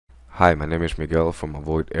Hi, my name is Miguel from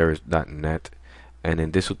avoiderrors.net, and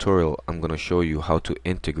in this tutorial I'm going to show you how to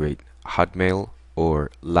integrate Hotmail or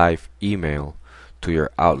live email to your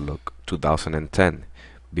Outlook 2010.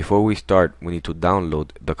 Before we start, we need to download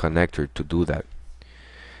the connector to do that.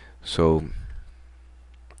 So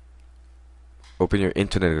open your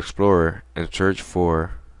Internet Explorer and search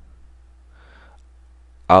for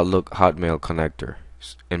Outlook Hotmail connector.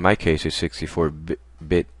 In my case it's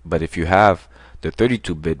 64-bit, but if you have the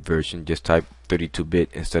 32-bit version, just type 32-bit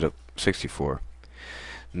instead of 64.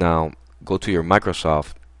 Now go to your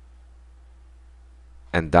Microsoft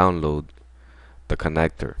and download the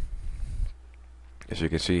connector. As you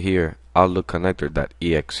can see here, Outlook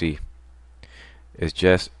connector.exe is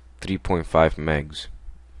just 3.5 megs,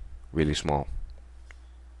 really small,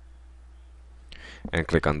 and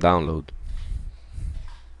click on download.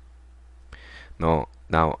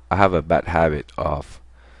 Now I have a bad habit of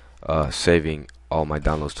saving all my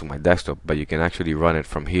downloads to my desktop, but you can actually run it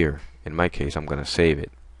from here. In my case, I'm gonna save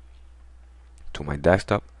it to my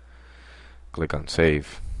desktop. Click on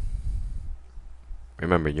save.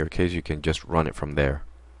 Remember, in your case, you can just run it from there.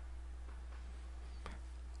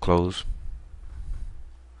 Close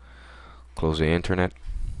the internet,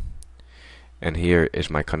 and here is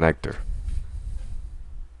my connector.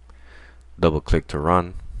 Double click to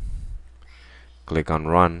run. Click on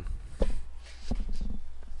run.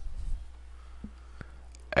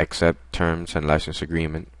 Accept terms and license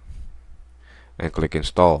agreement, and click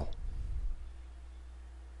install.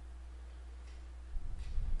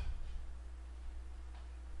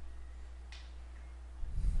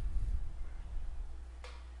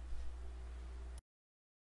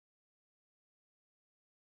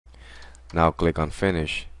 Now click on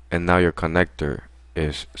finish, and now your connector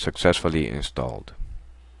is successfully installed.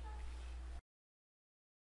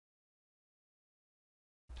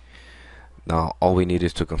 Now all we need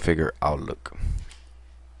is to configure Outlook.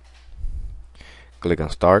 Click on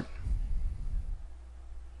Start,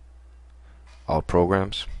 All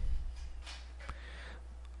Programs,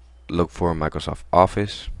 look for Microsoft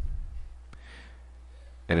Office,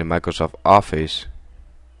 and in Microsoft Office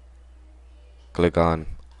click on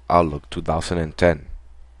Outlook 2010.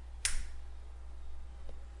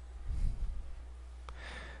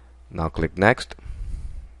 Now click Next.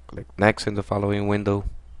 Click Next in the following window,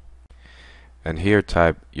 and here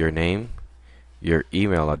type your name, your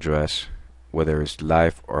email address, whether it's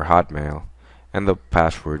Live or Hotmail, and the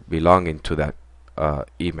password belonging to that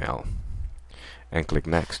email, and click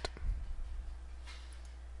Next.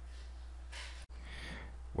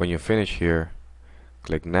 When you finish here,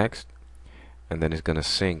 click Next, and then it's gonna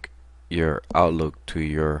sync your Outlook to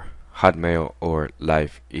your Hotmail or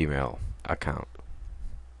Live email account.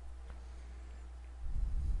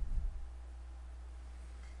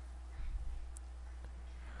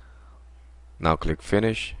 Now click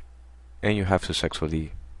Finish, and you have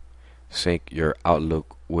successfully sync your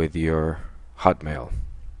Outlook with your Hotmail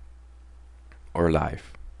or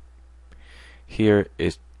Live. Here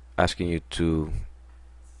is asking you to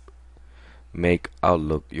make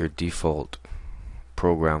Outlook your default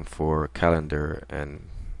program for calendar and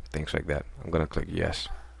things like that. I'm gonna click yes,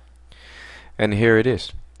 and here it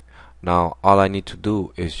is. Now all I need to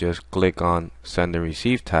do is just click on Send and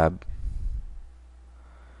Receive tab,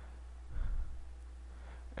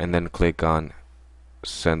 and then click on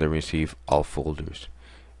Send and Receive all folders,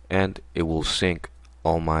 and it will sync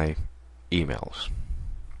all my emails,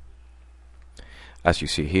 as you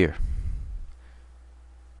see here.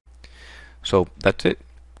 So that's it.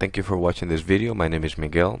 Thank you for watching this video. My name is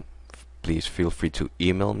Miguel. Please feel free to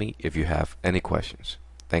email me if you have any questions.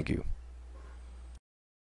 Thank you.